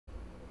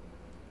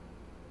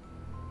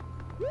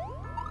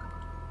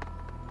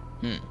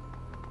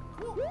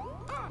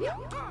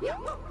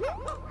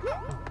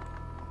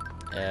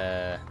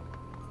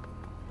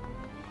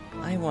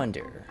I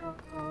wonder.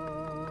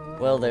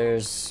 Well,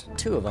 there's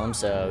two of them,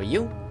 so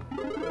you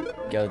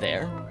go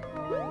there.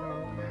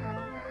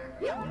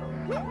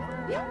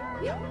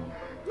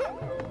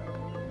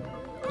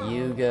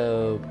 You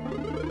go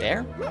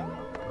there?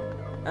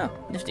 Oh,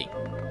 nifty.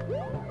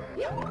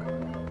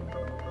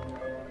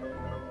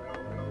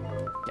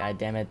 God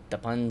damn it, the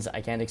puns,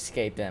 I can't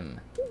escape them.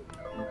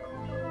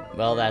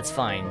 Well, that's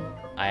fine.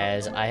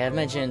 As I have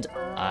mentioned,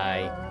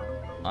 I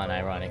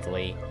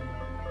unironically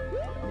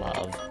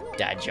love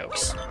dad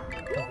jokes.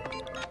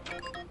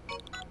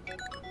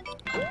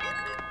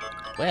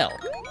 Well,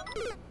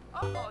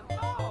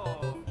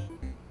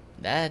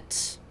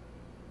 that...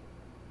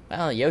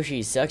 Well,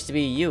 Yoshi, sucks to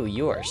be you.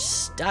 You are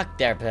stuck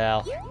there,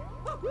 pal.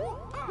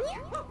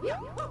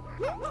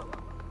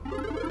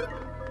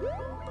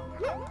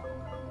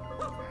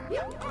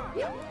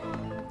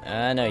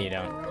 No, you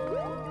don't.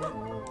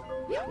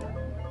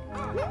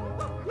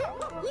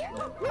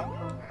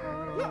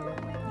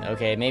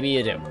 Okay, maybe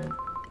you do.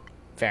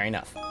 Fair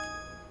enough.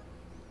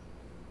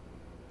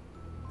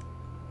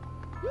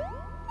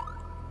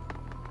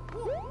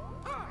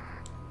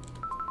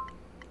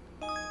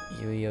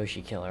 You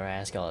Yoshi killer, I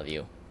ask all of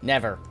you.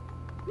 Never.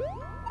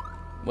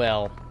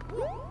 Well,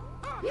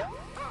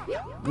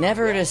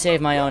 never to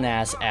save my own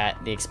ass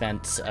at the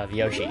expense of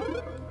Yoshi.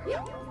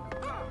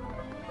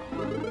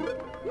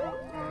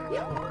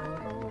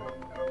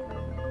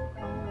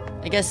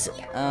 I guess,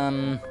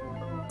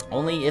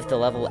 only if the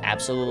level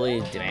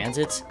absolutely demands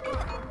it.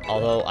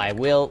 Although I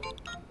will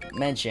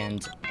mention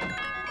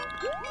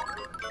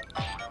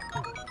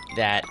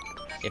that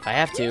if I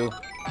have to,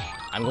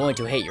 I'm going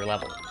to hate your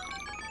level.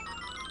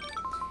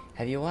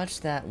 Have you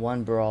watched that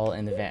one brawl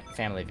in the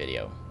family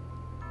video?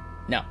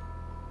 No.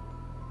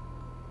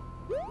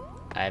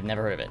 I've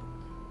never heard of it.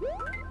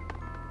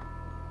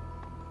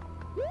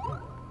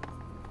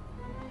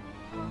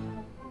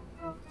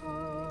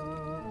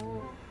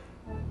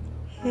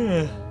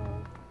 Damn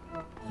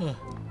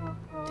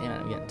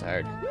it, I'm getting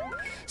tired.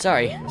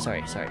 Sorry.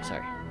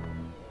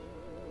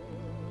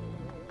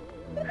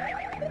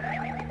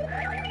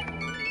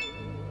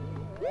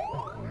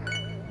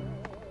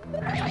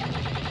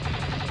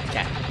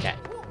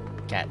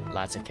 Cat,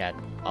 lots of cat,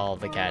 all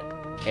of the cat.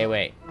 Hey,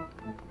 wait.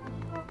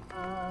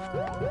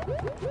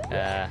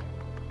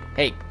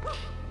 Hey.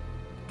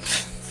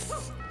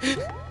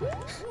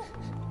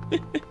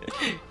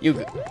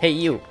 You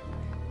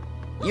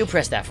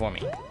press that for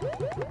me.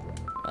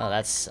 Oh,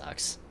 that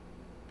sucks.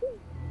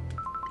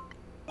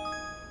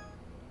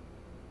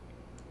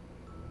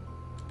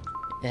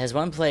 It has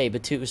one play,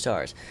 but 2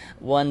 stars.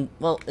 Well,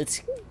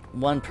 it's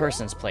one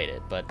person's played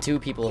it, but 2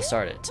 people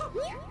started it.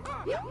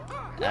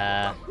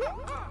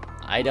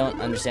 I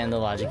don't understand the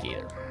logic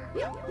either.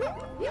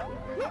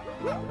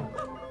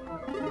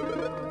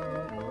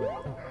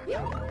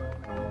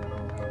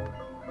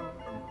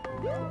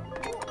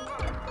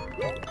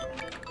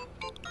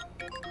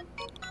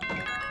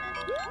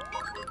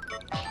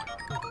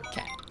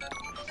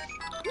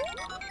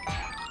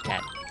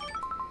 Cat.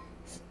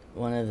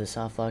 One of the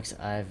soft locks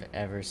I've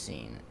ever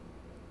seen.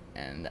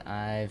 And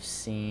I've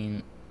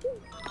seen...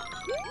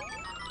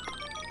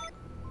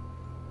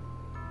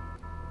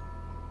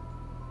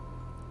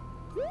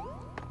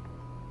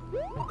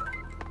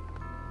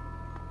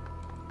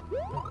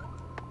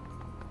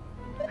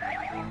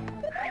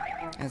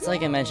 It's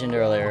like I mentioned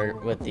earlier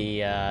with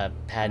the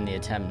pad and the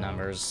attempt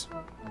numbers.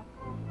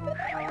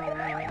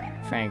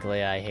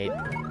 Frankly,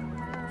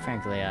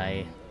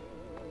 I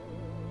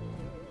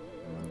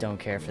don't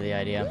care for the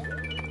idea.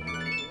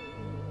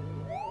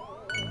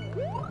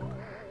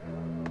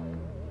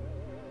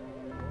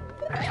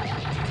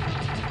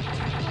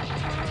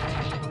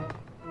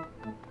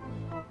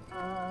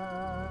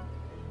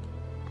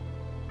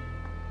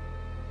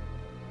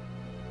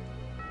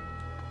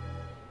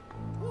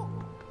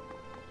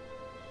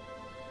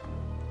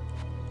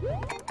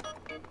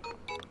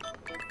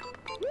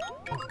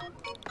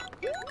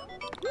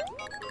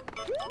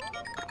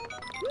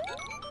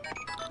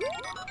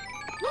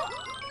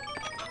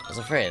 I was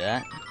afraid of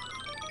that.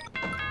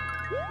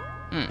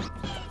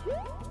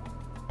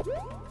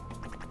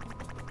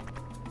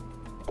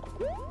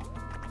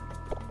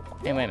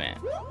 Hey, wait a minute.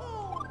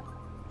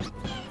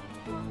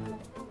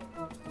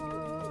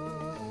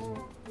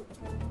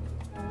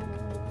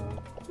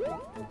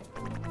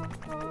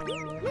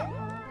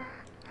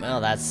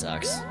 Well, that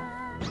sucks.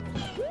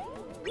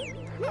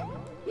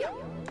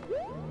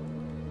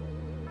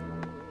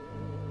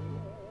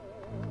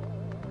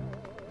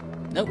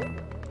 Nope.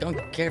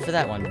 Don't care for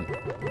that one.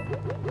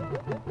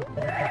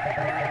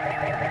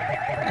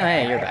 Oh,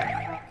 hey, you're back.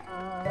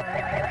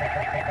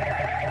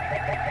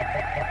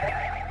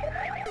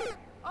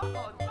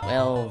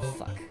 Well,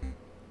 fuck.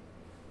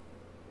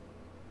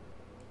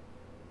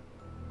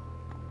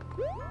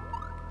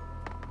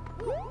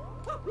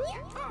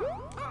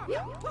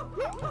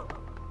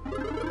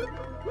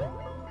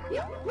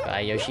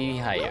 Bye, Yoshi.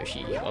 Hi,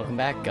 Yoshi. Welcome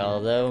back,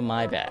 although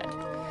my bad.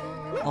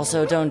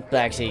 Also, don't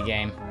backseat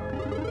game.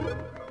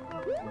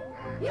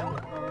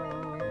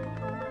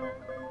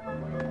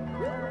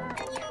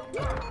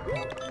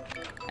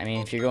 I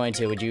mean, if you're going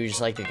to, would you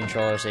just like the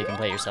controller so you can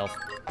play it yourself?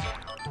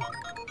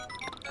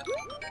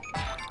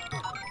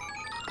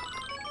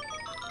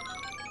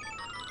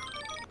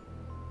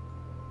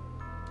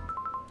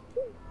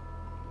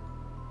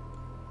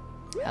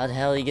 How the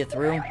hell do you get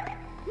through?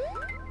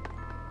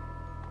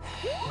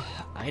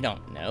 I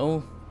don't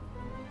know.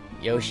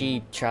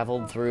 Yoshi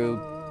traveled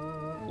through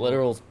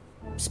literal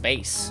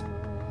space.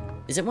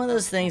 Is it one of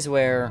those things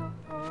where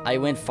I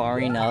went far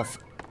enough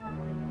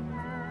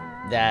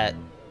that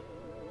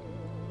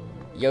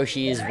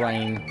Yoshi is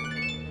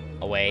running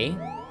away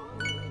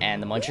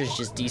and the munchers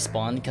just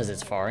despawn because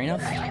it's far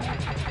enough?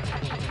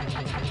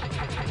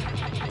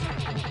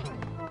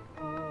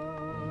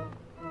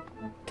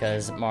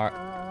 Because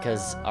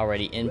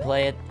already in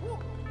play it.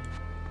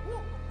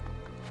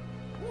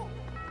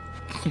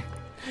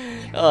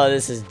 Oh,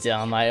 this is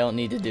dumb. I don't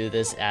need to do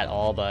this at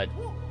all, but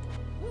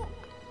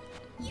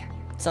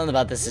something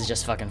about this is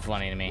just fucking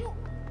funny to me.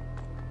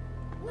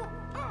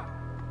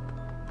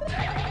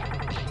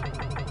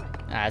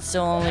 Ah, it's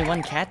still only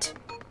one cat?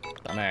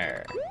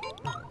 Bummer.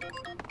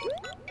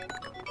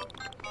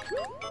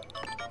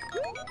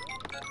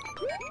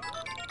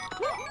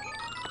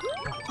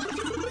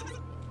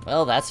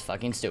 Well, that's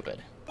fucking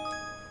stupid.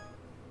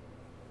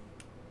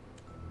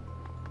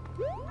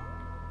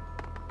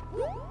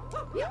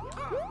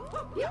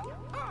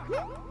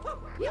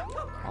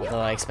 Although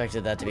I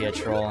expected that to be a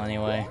troll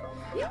anyway.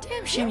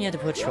 Damn shame you had to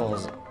put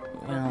trolls.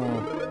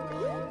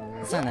 Well,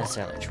 it's not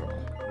necessarily a troll.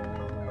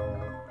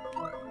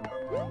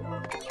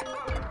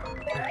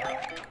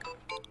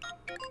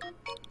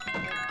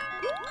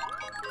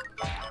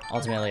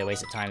 Ultimately a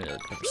waste of time to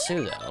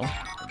pursue, though.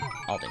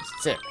 All things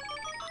considered.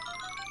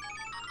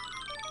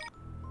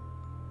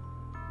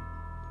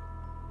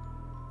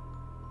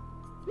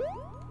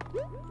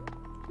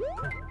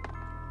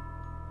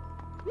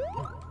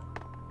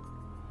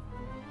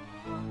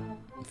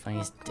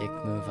 Funniest dick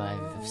move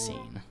I've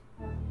seen.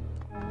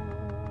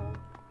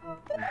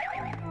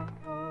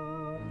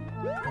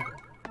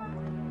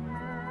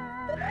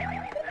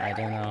 I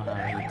don't know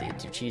how he did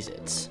to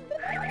Cheez-Its.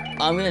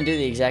 I'm gonna do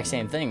the exact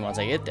same thing once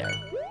I get there.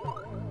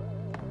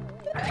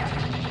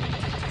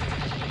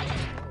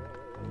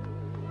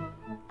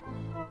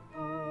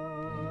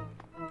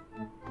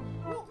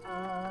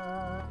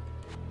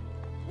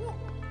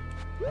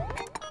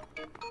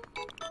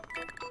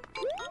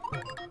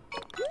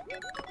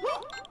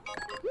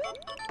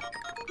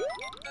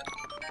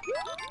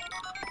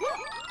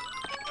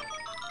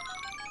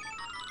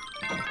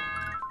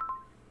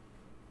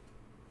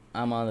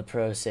 I'm on the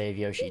pro save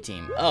Yoshi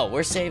team. Oh,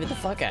 we're saving the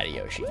fuck out of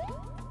Yoshi.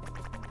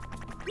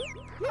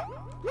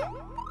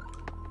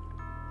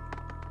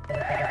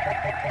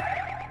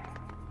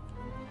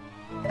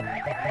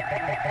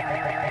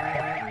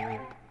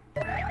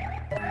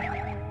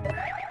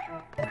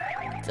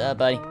 What's up,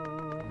 buddy?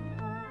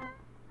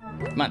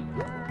 Come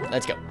on,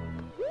 let's go.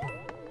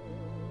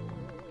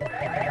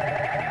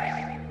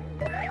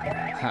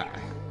 Huh.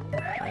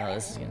 Well,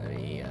 this is gonna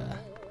be,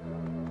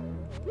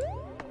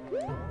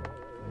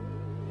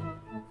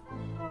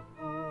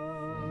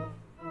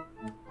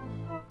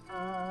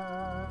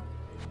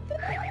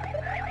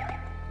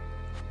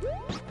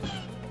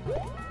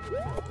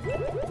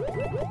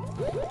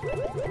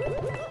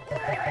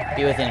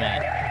 be within a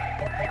minute.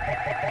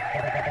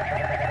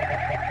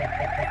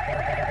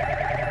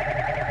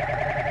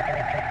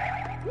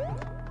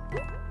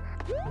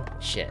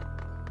 Shit.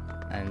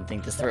 I didn't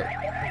think this through.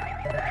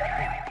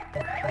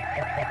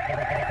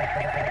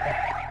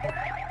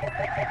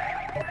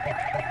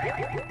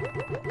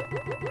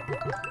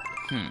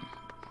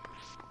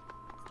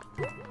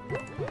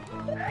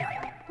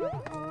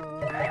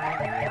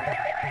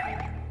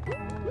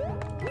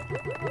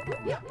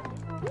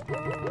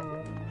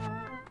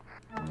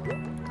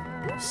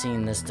 I've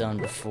seen this done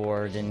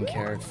before, didn't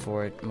care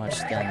for it much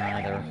then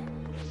either.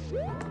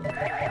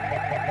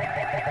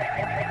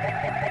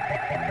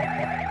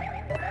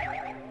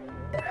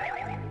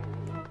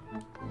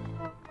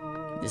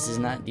 This is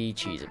not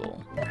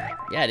de-cheesable.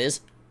 Yeah, it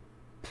is.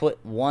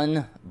 Put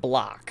one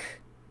block.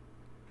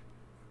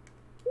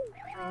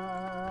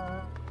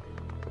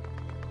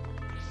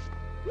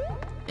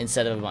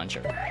 Instead of a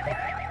buncher.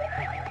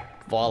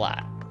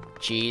 Voila.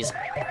 Cheese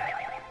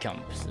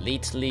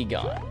completely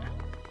gone.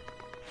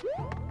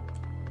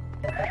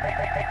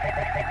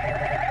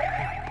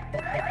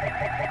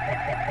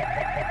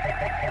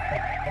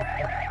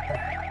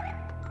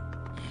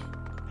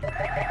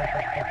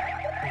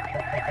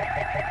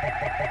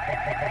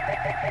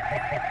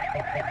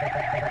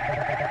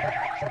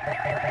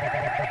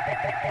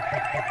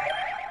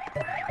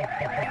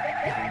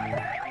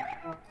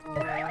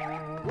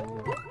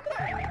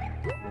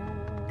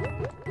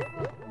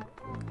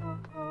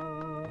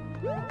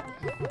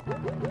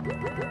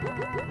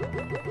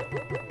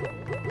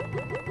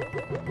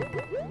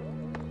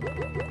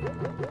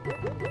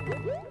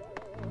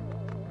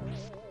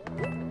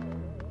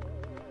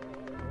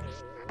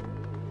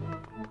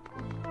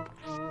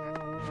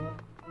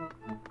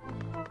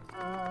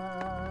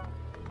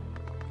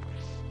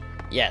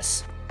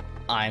 Yes,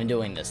 I'm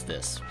doing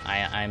this.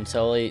 I'm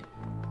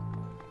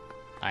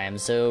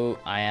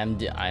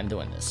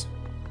doing this.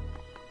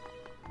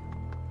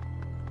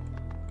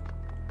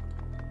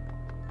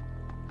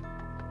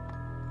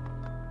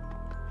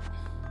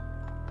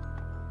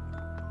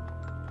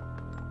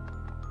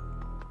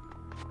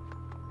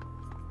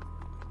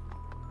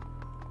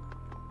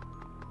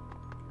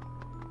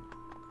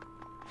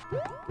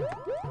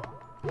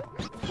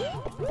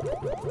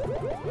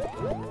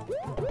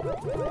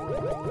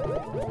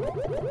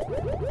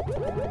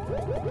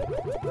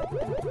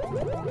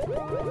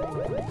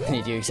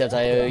 Did you accept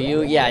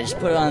IOU? Yeah, just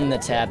put it on the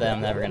tab that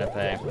I'm never gonna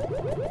pay.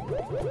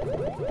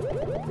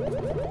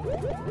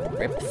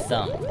 Rip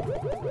thumb.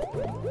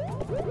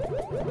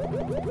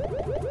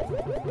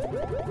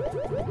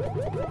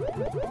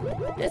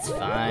 It's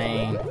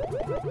fine.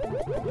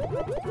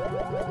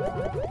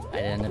 I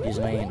didn't end up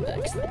using my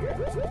index there.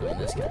 Doing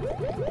this kind of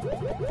thing.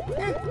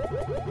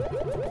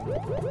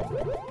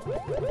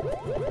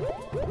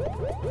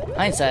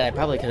 Hindsight, I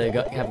probably could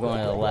have kept going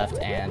to the left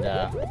and,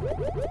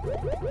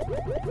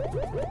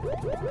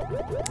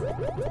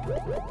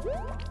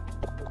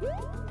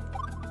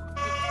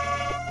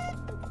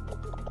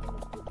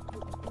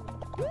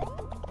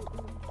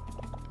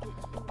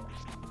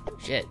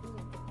 shit.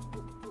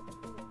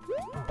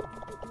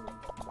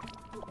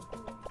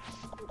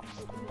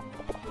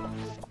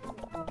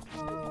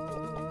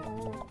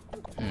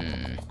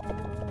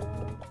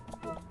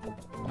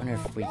 Wonder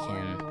if we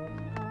can...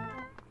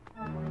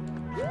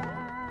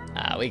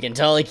 we can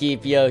totally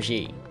keep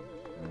Yoshi.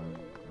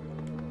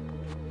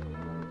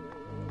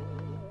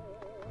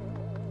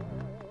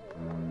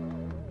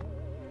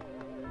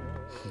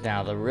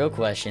 Now the real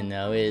question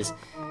though is,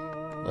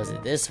 was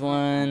it this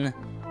one?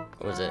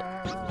 Or was it...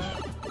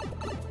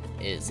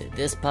 Is it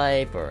this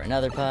pipe or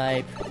another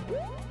pipe?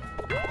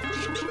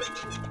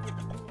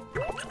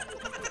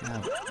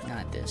 No,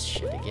 not this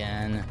shit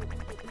again.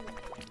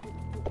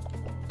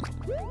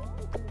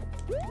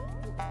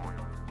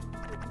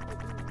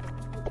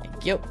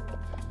 Thank you.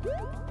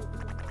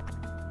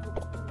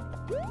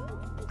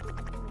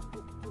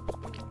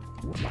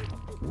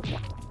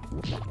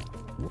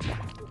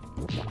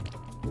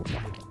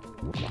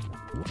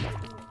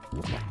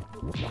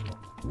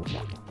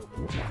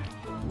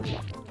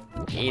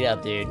 Eat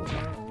up, dude.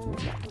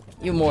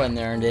 You more than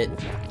earned it.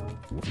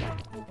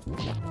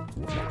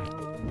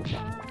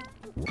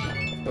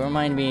 But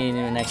remind me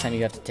the next time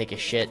you have to take a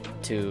shit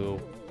to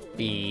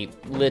be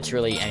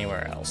literally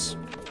anywhere else.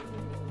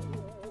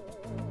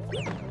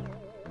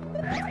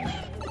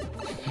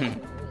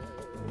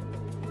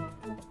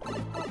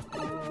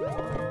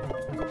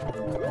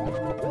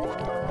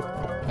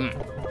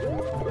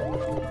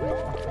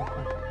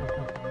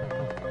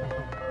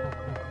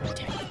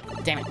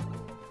 Damn it.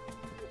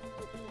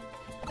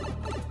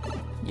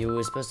 You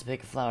were supposed to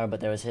pick a flower, but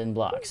there was hidden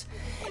blocks.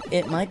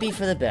 It might be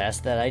for the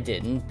best that I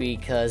didn't,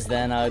 because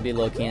then I would be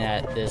looking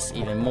at this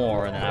even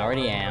more than I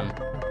already am.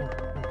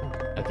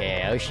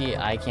 Okay, Aoshi,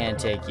 I can't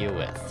take you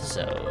with,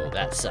 so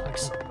that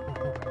sucks.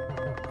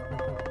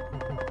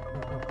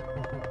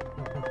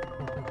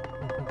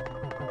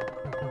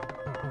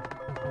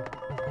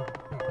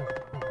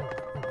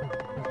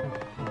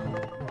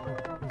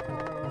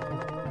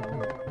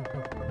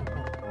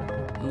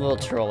 A little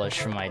trollish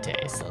for my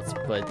taste, let's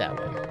put it that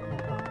way.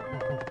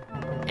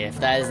 If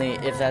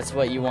that's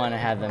what you want to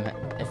have them,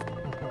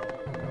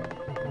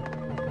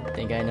 I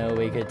think I know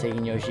we could have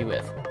taken Yoshi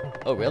with.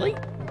 Oh, really?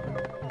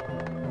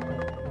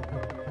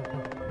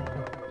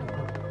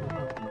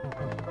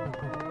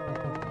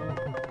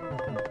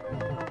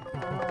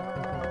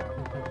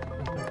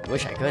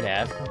 Wish I could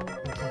have.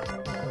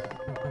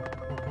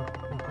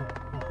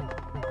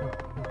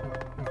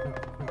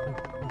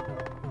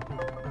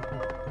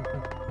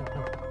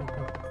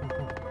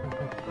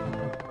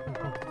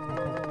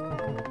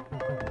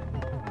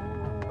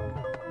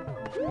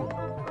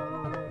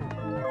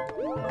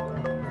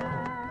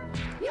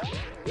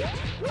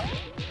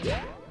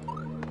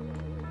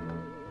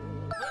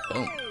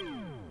 Boom.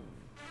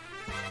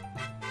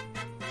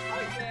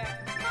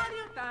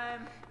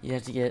 You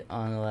have to get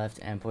on the left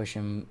and push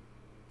him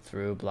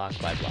through block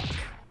by block.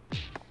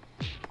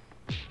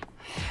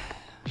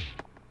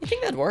 You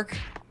think that'd work?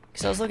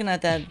 Because I was looking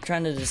at that,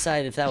 trying to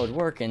decide if that would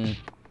work, and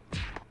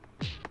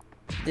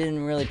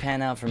didn't really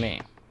pan out for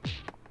me.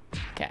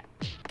 Cat,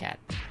 cat,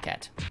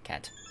 cat,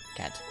 cat,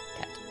 cat,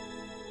 cat.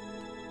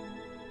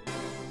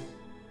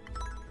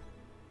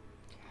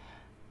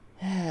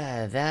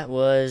 That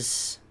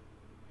was...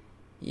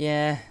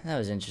 yeah, that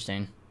was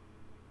interesting.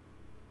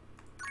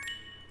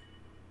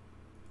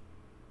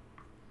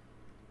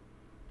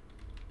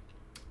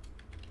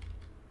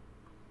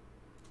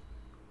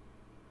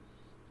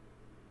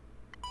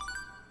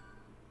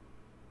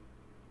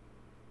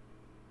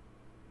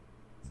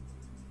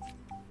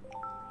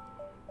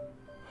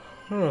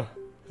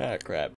 Ah, crap.